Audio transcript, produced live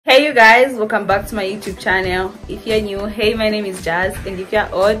Hey you guys, welcome back to my YouTube channel. If you're new, hey, my name is Jazz, and if you're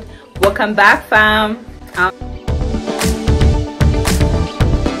old, welcome back fam.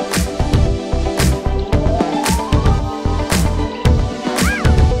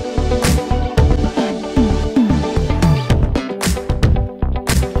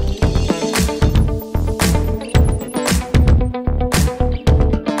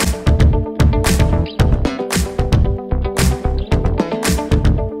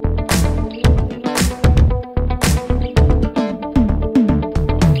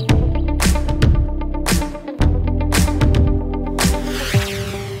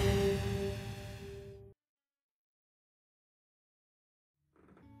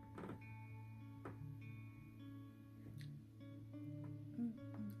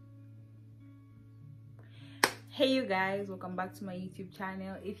 Hey you guys, welcome back to my YouTube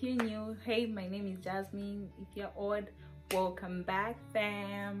channel. If you're new, hey, my name is Jasmine. If you're old, welcome back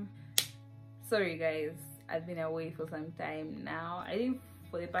fam. Sorry guys, I've been away for some time now. I think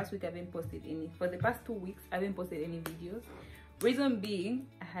for the past week I haven't posted any. For the past 2 weeks I haven't posted any videos. Reason being,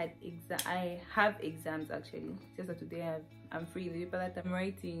 I have exams actually. Just that today I'm free. The paper that I'm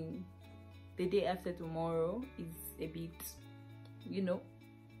writing the day after tomorrow is a bit, you know,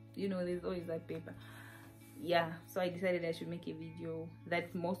 there's always that paper. Yeah, so I decided I should make a video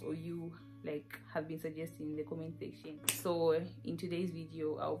that most of you have been suggesting in the comment section. So in today's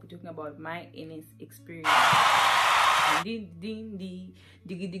video I'll be talking about my NS experience.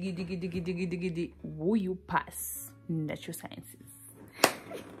 Will you pass natural sciences?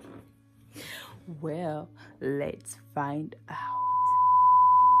 Well, let's find out.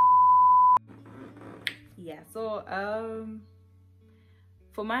 Yeah, so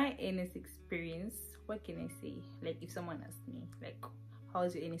for my NS experience, what can I say? If someone asked me,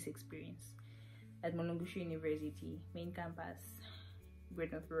 how's your NS experience at Mulungushi University, main campus,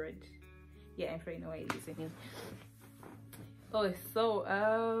 Great North Road? Yeah, I'm sure you know where it is. Oh, so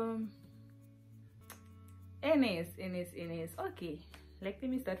NS. Okay, let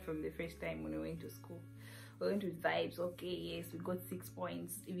me start from the first time when we went to school. We went with vibes. Okay, yes, we got 6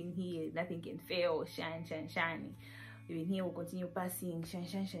 points. Even here, nothing can fail. Shiny. Even here we'll continue passing.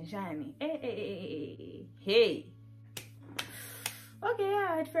 Shiny. Hey. Okay,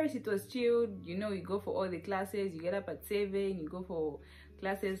 yeah, at first it was chilled. You go for all the classes, you get up at 7, you go for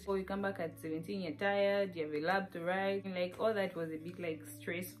classes, or you come back at 17, you're tired, you have a lab to write. All that was a bit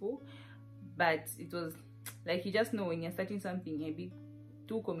stressful, but it was you just know when you're starting something a bit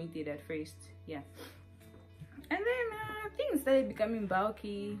too committed at first. Yeah. And then things started becoming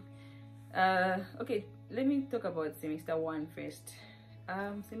bulky. Okay, let me talk about semester 1 first.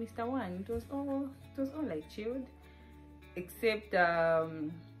 Semester 1, it was all chilled, except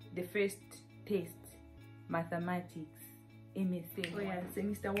the first test, mathematics, MSA. Oh yeah,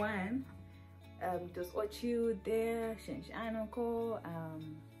 semester 1, it was all chilled there.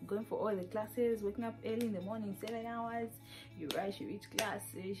 Going for all the classes, waking up early in the morning, 7 hours, you rush, you reach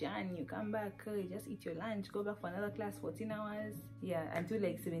classes, and you come back, you just eat your lunch, go back for another class, 14 hours. Yeah, until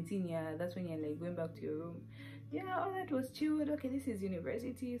 17, yeah, that's when you're going back to your room. Yeah, all that was chilled. Okay, this is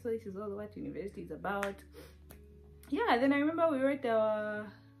university, so this is all what university is about. Yeah, then I remember we wrote the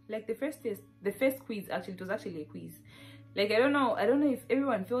first test, the first quiz. Actually, it was actually a quiz. I don't know if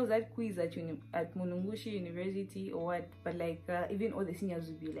everyone feels that quiz at Mulungushi University or what, but even all the seniors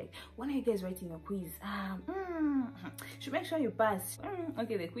would be like, when are you guys writing your quiz? Should make sure you pass.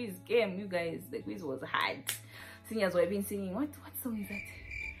 Okay, the quiz came, you guys. The quiz was hard. Seniors were even singing, what song is that?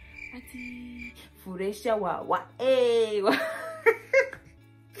 Ati Furesha wa hey.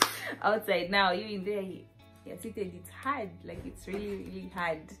 Outside now, you in there, you're seated. It's hard. It's really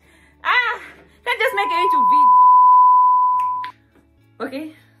hard. Can't just make a YouTube video.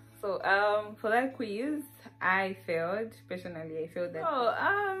 Okay, so for that quiz I failed. Personally, I failed that. So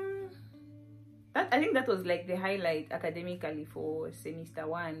I think that was the highlight academically for semester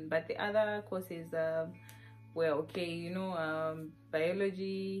 1, but the other courses were okay.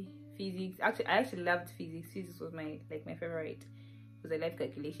 Biology, physics. Actually, I actually loved physics. Physics was my favorite, because I love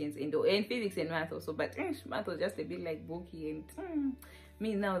calculations and physics and math also, but math was just a bit bulky, and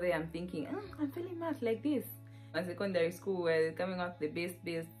me now there I'm thinking, I'm feeling math like this. At secondary school, we're coming up the best.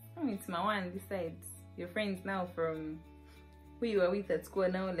 It's my one. Besides, your friends now from who you were with at school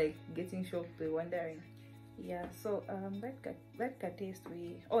now getting shocked, they're wondering. Yeah, so that test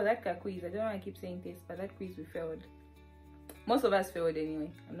that quiz, I don't know why I keep saying test, but that quiz we failed. Most of us failed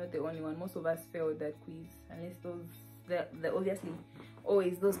anyway. I'm not the only one. Most of us failed that quiz, unless the obviously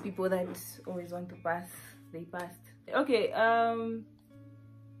always those people that always want to pass, they passed. Okay,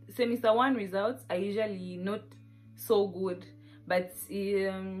 semester 1 results are usually not so good, but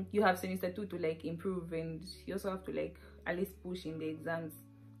you have semester 2 to like improve, and you also have to like at least push in the exams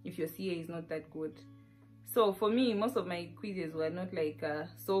if your CA is not that good. So for me, most of my quizzes were not like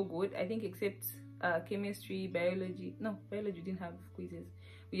so good, I think, except chemistry, biology. No, biology didn't have quizzes,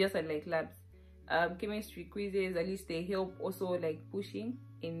 we just had like labs. Chemistry quizzes, at least they help also like pushing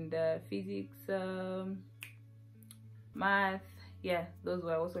in the physics, math. Yeah, those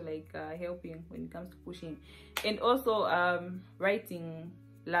were also like helping when it comes to pushing. And also writing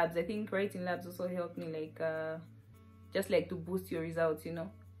labs, I think writing labs also helped me like just like to boost your results, you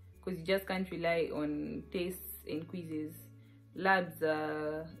know, because you just can't rely on tests and quizzes. Labs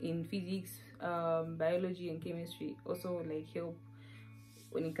in physics, biology and chemistry also like help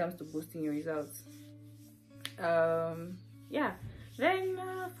when it comes to boosting your results. Yeah, then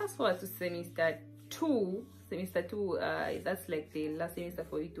fast forward to semester 2. Semester 2, that's like the last semester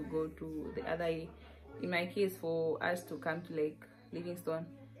for you to go to the other, in my case, for us to come to like Livingstone.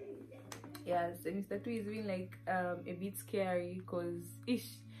 Yeah, semester 2 is been like a bit scary, because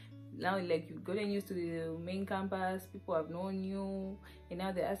now like you've gotten used to the main campus, people have known you, and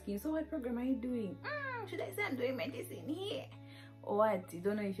now they're asking, so what program are you doing? Should I say I'm doing medicine here or what? You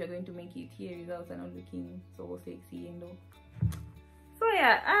don't know if you're going to make it here. Results are not looking so sexy and all. So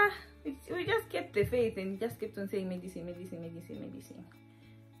yeah, we just kept the faith and just kept on saying medicine, medicine, medicine, medicine.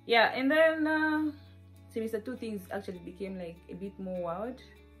 Yeah, and then semester 2 things actually became like a bit more wild,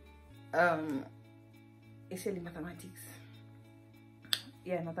 especially mathematics.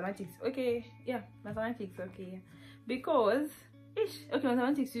 Yeah, mathematics. Okay, yeah, mathematics. Okay, yeah. Because okay,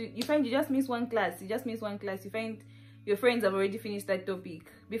 mathematics, you find you just miss one class. You just miss one class. You find your friends have already finished that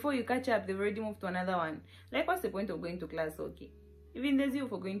topic. Before you catch up, they've already moved to another one. Like, what's the point of going to class? Okay, even the zeal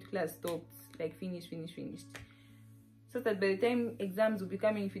for going to class stopped. Like, finished. So that by the time exams will be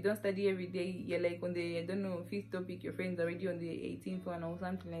coming, if you don't study every day, you're like on the, I don't know, 5th topic, your friends are already on the 18th one or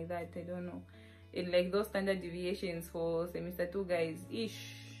something like that. I don't know. And like those standard deviations for semester 2 guys,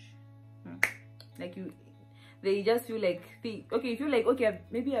 like they just feel like, okay, you feel like, okay,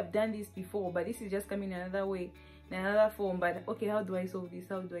 maybe I've done this before, but this is just coming another way, in another form. But okay, how do I solve this?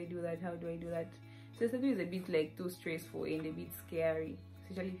 How do I do that? How do I do that? So semester 2 is a bit like too stressful and a bit scary,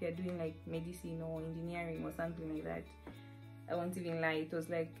 especially if you're doing like medicine or engineering or something like that. I won't even lie, it was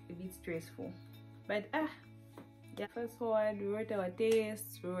like a bit stressful. But yeah, fast forward, we wrote our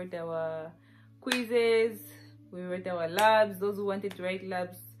tests, we wrote our quizzes, we wrote our labs. Those who wanted to write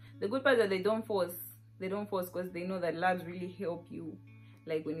labs, the good part is that they don't force because they know that labs really help you,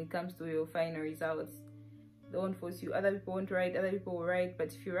 like when it comes to your final results. They won't force you. Other people won't write, other people will write, but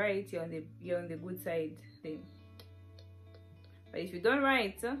if you write, you're on the good side then. But if you don't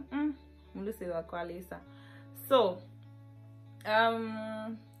write, so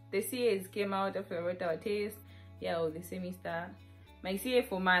the CAs came out after I wrote our test. Yeah, or the semester. My CA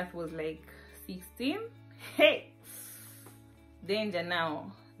for math was like 16. Hey, danger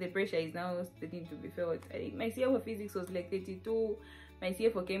now. The pressure is now starting to be felt. I think my CA for physics was like 32. My CA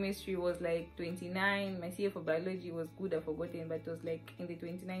for chemistry was like 29. My CA for biology was good, I've forgotten, but it was like in the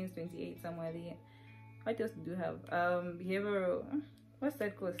 29s, 28, somewhere there. What else do you have? Behavioral, what's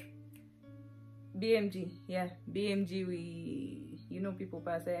that course? BMG. Yeah, BMG, people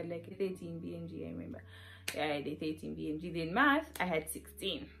pass. I had like 13 BMG, I remember. Yeah, I had 13 BMG. Then math, I had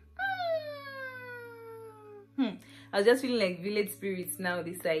 16. I was just feeling like village spirits now.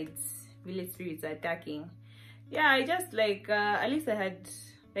 This side, village spirits are attacking. Yeah, I just like at least I had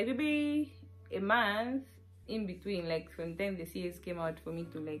like maybe a month in between, like from the time the CAs came out for me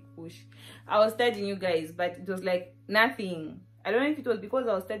to like push. I was studying, you guys, but it was like nothing. I don't know if it was because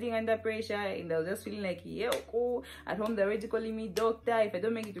I was studying under pressure and I was just feeling like, yeah, cool. At home they're already calling me doctor. If I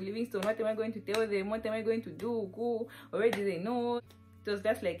don't make it to Livingstone, what am I going to tell them? What am I going to do? Cool. Already they know. It was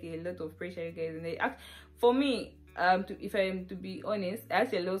just like a lot of pressure, you guys. And for me, if I am to be honest, I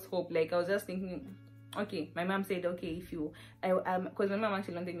actually lost hope. Like I was just thinking, okay, my mom said, okay, if you, because my mom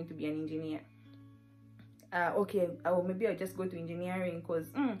actually wanted me to be an engineer. Okay, maybe I'll just go to engineering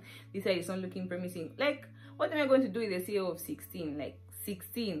because this side is not looking promising. Like, what am I going to do with a CA of 16? Like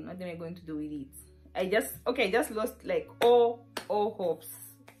 16, what am I going to do with it? I just lost like all hopes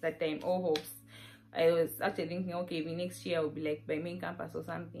that time, all hopes. I was actually thinking, okay, maybe next year I'll be like by main campus or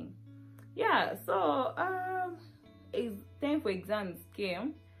something. Yeah, so time for exams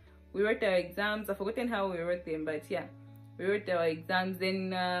came. We wrote our exams. I've forgotten how we wrote them, but yeah, we wrote our exams.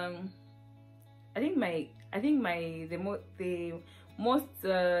 Then I think the most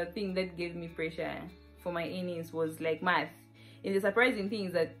thing that gave me pressure for my earnings was like math. And the surprising thing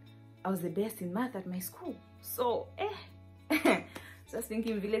is that I was the best in math at my school. So just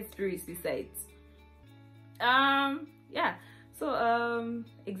thinking village spirits decides. Yeah. So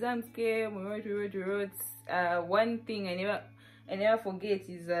exams came, we wrote. One thing I never forget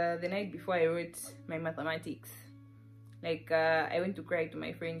is the night before I wrote my mathematics. Like I went to cry to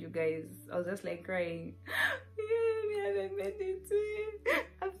my friend, you guys. I was just like crying. Yeah, I haven't made it.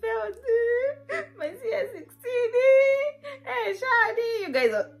 I failed my CS16. Hey, Shadi. You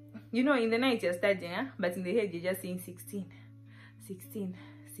guys are, you know, in the night you're studying, huh? But in the head you're just saying 16.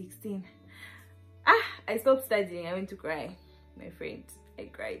 I stopped studying. I went to cry. My friend, I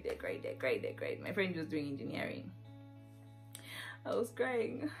cried. My friend was doing engineering. I was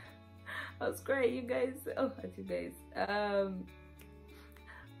crying, you guys. Oh, at you guys.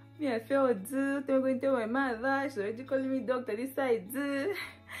 Yeah, I failed. They were going to tell my mother. She's already calling me doctor this side.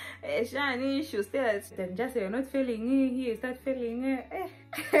 Shani, she'll stay at and just say, you're not failing here, start failing.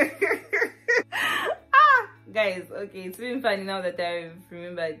 Guys, okay, it's been funny now that I've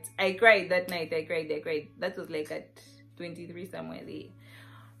remembered. I cried that night. I cried. That was like at 23 somewhere there.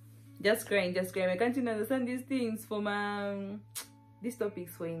 Just crying. I can't even understand these things for my these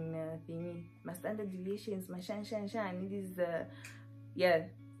topics for in thingy. My standard deviations, my shan. This is yeah,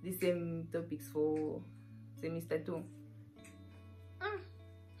 the same topics for semester 2.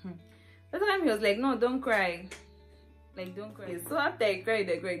 That's time he was like, no, don't cry. Like, don't cry. So after I cried.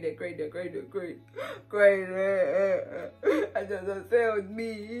 I just failed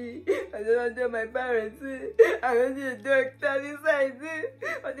me. I don't tell my parents. I'm going to do a doctor this side.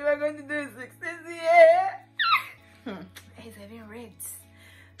 What am I going to do in 16 years? Guys, I didn't read.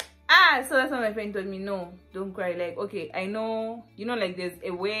 So that's what my friend told me. No, don't cry. Like, okay, I know, you know, like there's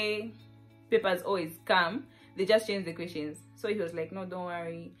a way papers always come. They just change the questions. So he was like, no, don't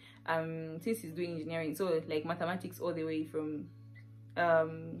worry. Since he's doing engineering, so like mathematics all the way from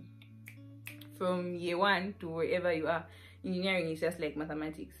year 1 to wherever you are, engineering is just like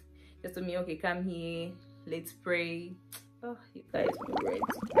mathematics. Just told me, okay, come here, let's pray. Oh, you guys,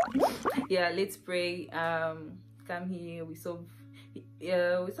 yeah, let's pray. Come here, we solve.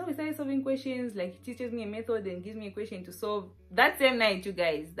 We started solving questions. Like, he teaches me a method and gives me a question to solve that same night, you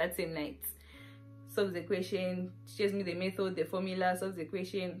guys. That same night, solves the question, teaches me the method, the formula, solves the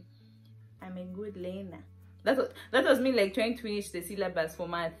question. I'm a good learner. That was me, like trying to finish the syllabus for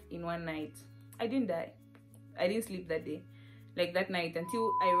math in one night. I didn't die. I didn't sleep that day, like that night,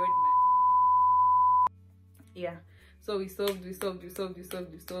 until I wrote my, yeah. So we solved. He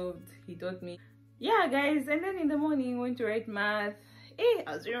taught me, yeah, guys. And then in the morning, went to write math. I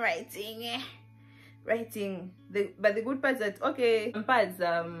was writing. But the good part that, okay, some parts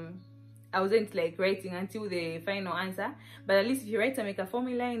I wasn't like writing until the final answer, but at least if you write to make a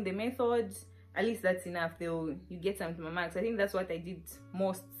formula in the method, at least that's enough. You get some to my marks. I think that's what I did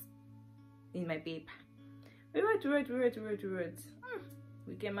most in my paper. We wrote.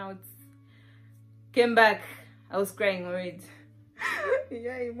 We came back. I was crying already.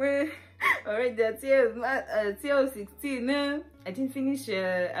 Yeah, already at TL 16. I didn't finish.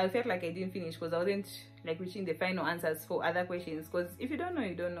 I felt like I didn't finish because I wasn't like reaching the final answers for other questions. Because if you don't know,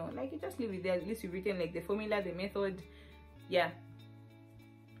 you don't know. Like, you just leave it there. At least you've written like the formula, the method. Yeah.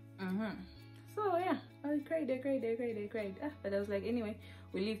 So yeah, I cried. But I was like, anyway,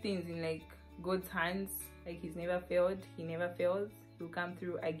 we leave things in like God's hands. Like, he's never failed. He never fails. He'll come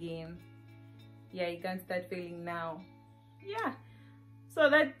through again. Yeah, you can't start failing now. Yeah. So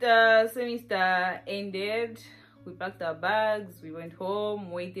that semester ended. We packed our bags, we went home,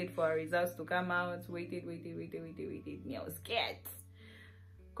 waited for our results to come out, waited. Me, I was scared.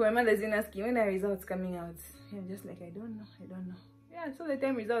 My mother's in asking, when are results coming out? I'm just like, I don't know. Yeah, so the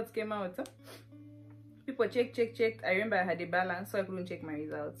time results came out, people checked. I remember I had a balance, so I couldn't check my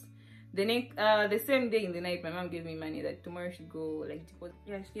results. The same day in the night, my mom gave me money that tomorrow I should go like deposit.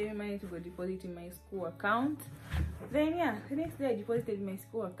 Yeah, she gave me money to go deposit in my school account. Then yeah, the next day I deposited in my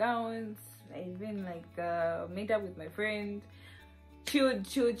school account. I even like met up with my friend, chilled.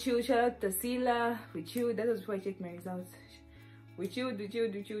 Shout out to Sila. We chilled. That was before I checked my results. We chilled. I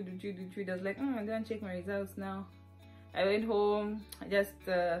was like, I don't check my results now. I went home. I just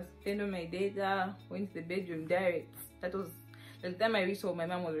turned on my data. Went to the bedroom direct. That was the time I reached home. My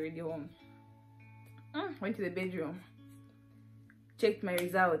mom was already home. Went to the bedroom. Checked my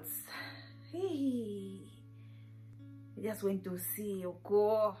results. Hey, I just went to see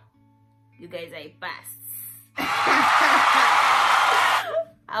Oko. You guys, I passed.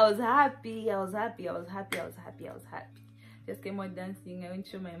 I was happy. Just came out dancing. I went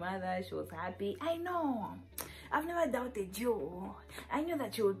to show my mother. She was happy. I know. I've never doubted you. I knew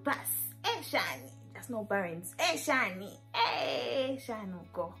that you would pass. Shani. There's no parents. Shani.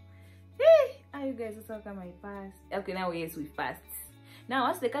 Shanuko. You guys, also come I passed. Okay, now yes, we passed. Now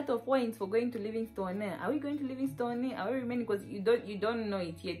what's the cutoff points for going to Livingstone? Are we going to Livingstone? Are we remaining? Because you don't know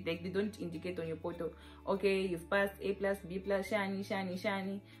it yet. Like, they don't indicate on your portal, okay, you've passed A plus, B plus,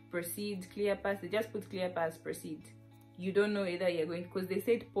 shiny, proceed, clear pass. They just put clear pass, proceed. You don't know either you're going, because they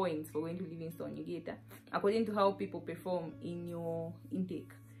said points for going to Livingstone. You get that? According to how people perform in your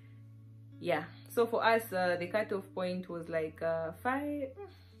intake. Yeah, so for us, the cutoff point was like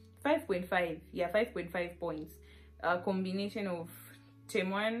 5.5. Yeah, 5.5 points. A combination of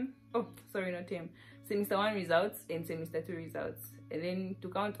semester 1 results and semester 2 results. And then to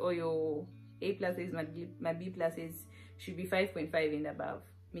count all your A pluses, my B pluses should be 5.5 and above,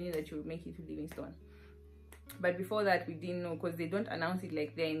 meaning that you will make it to Livingstone. But before that, we didn't know, because they don't announce it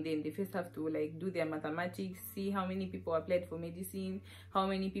like there and then. They first have to like do their mathematics, see how many people applied for medicine, how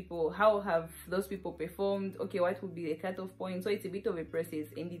have those people performed, okay, what would be the cutoff point. So it's a bit of a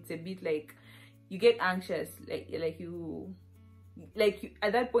process, and it's a bit like you get anxious, like you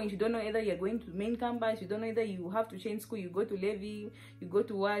at that point you don't know either you're going to main campus, you don't know either you have to change school, you go to Levy, you go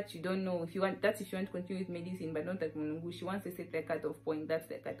to what, you don't know if you want. That's if you want to continue with medicine, but not at Mulungushi. Once they set their cutoff point, that's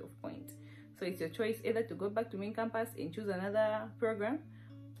their cutoff point. So it's your choice either to go back to main campus and choose another program,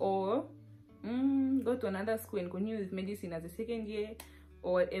 or go to another school and continue with medicine as a second year,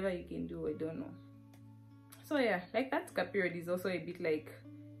 or whatever you can do. I don't know. So yeah, like that period is also a bit like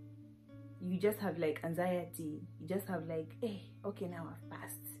you just have like anxiety. You just have like, hey, okay, now I've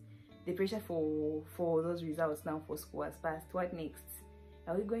passed. The pressure for those results now for school has passed. What next?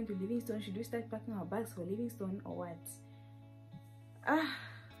 Are we going to Livingstone? Should we start packing our bags for Livingstone or what?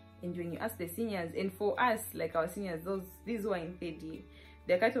 And when you ask the seniors, and for us, like our seniors, these who are in third year,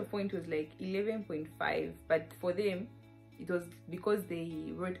 their cutoff point was like 11.5, but for them it was because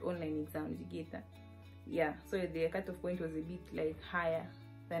they wrote online exams. You get that? Yeah, so their cutoff point was a bit like higher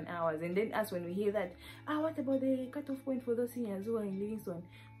than ours. And then us, when we hear that, what about the cutoff point for those seniors who are in Livingstone?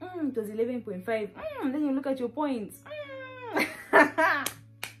 It was 11.5. Then you look at your points.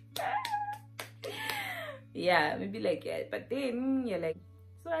 Yeah, maybe like, yeah, but then you're like,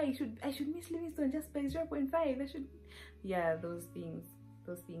 so I should miss Livingstone just by 0.5. I should, yeah, those things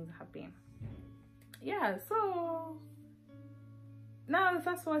happen. Yeah, so now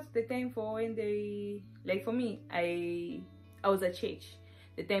fast forward to the time for when they, like for me, I was at church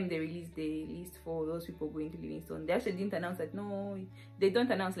the time they released the list for those people going to Livingstone. They actually didn't announce that, no, they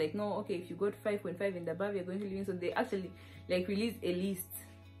don't announce like, no, okay, if you got 5.5 and above, you're going to Livingstone. They actually like released a list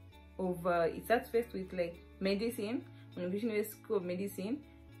of it starts first with like medicine, Mulungushi University School of Medicine.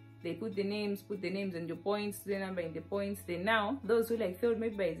 They put the names and your points, the number in the points. Then now those who like failed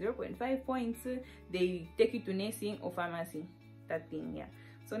maybe by 0.5 points, they take you to nursing or pharmacy, that thing. Yeah,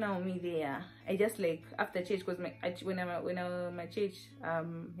 so now me there, I just like after church, because when I'm at church,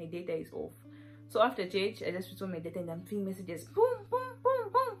 my data is off. So after church, I just saw my data and I'm seeing messages, boom boom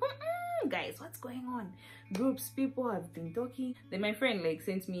boom boom boom, guys, what's going on? Groups, people have been talking. Then my friend like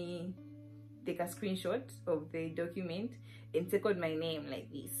sent me take a screenshot of the document and circled my name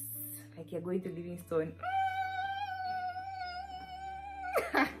like this, like you're going to Livingstone.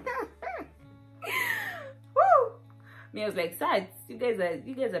 Woo! Me, I was like, sad, you guys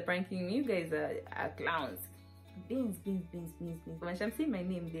are pranking me, you guys are clowns. Beans. When I'm seeing my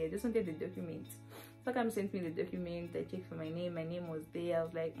name there, I just wanted the document. So come sent me the document, I checked for my name was there. I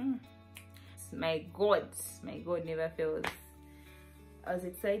was like, my God never fails. I was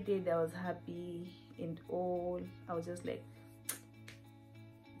excited, I was happy and all. I was just like,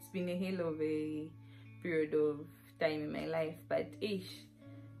 it's been a hell of a period of time in my life, but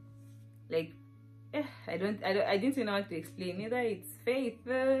like I didn't know how to explain. Either it's faith,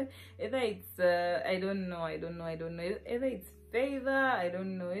 either it's I don't know, either it's favor, I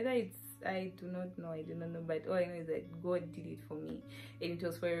don't know, either it's I do not know, but all I know is that God did it for me, and it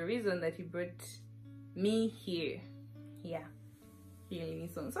was for a reason that He brought me here. Yeah, here in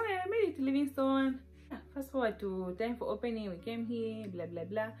Livingstone. So I made it to Livingstone. Fast forward to time for opening, we came here, blah blah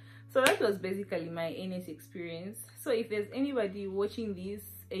blah. So that was basically my NS experience. So if there's anybody watching this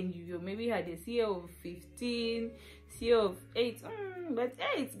and you maybe had a CA of 15, CA of 8, but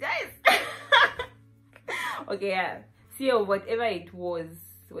 8 guys. Okay, yeah, CA of whatever it was,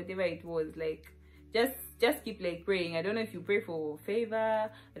 like just keep like praying. I don't know if you pray for favor, I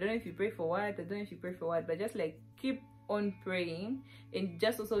don't know if you pray for what, but just like keep on praying, and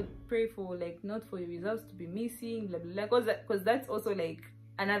just also pray for like not for your results to be missing, blah blah blah, because that's also like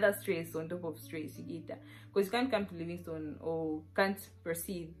another stress on top of stress. You get that? Because you can't come to Livingstone or can't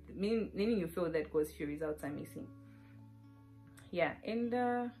proceed, meaning you feel that because your results are missing. Yeah, and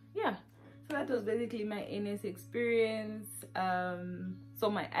yeah, so that was basically my NS experience. So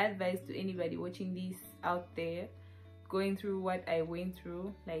my advice to anybody watching this out there, going through what I went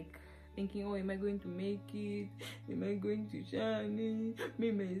through, like thinking, oh, am I going to make it? Am I going to shiny?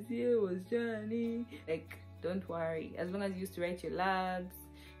 Me, my year was shiny. Like, don't worry. As long as you used to write your labs,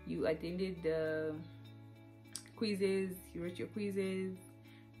 you attended the quizzes, you wrote your quizzes.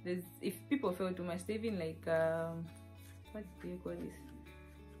 If people fail too much, they even like what do you call this?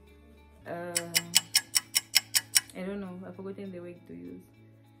 I don't know. I've forgotten the word to use.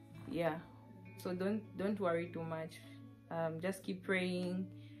 Yeah. So don't worry too much. Just keep praying,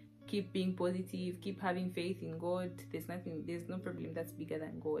 keep being positive, keep having faith in God. There's no problem that's bigger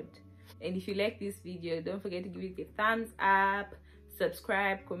than God. And if you like this video, don't forget to give it a thumbs up,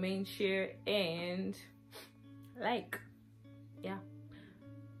 subscribe, comment, share, and like. Yeah.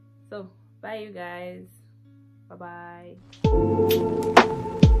 So bye you guys. Bye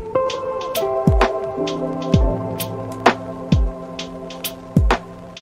bye.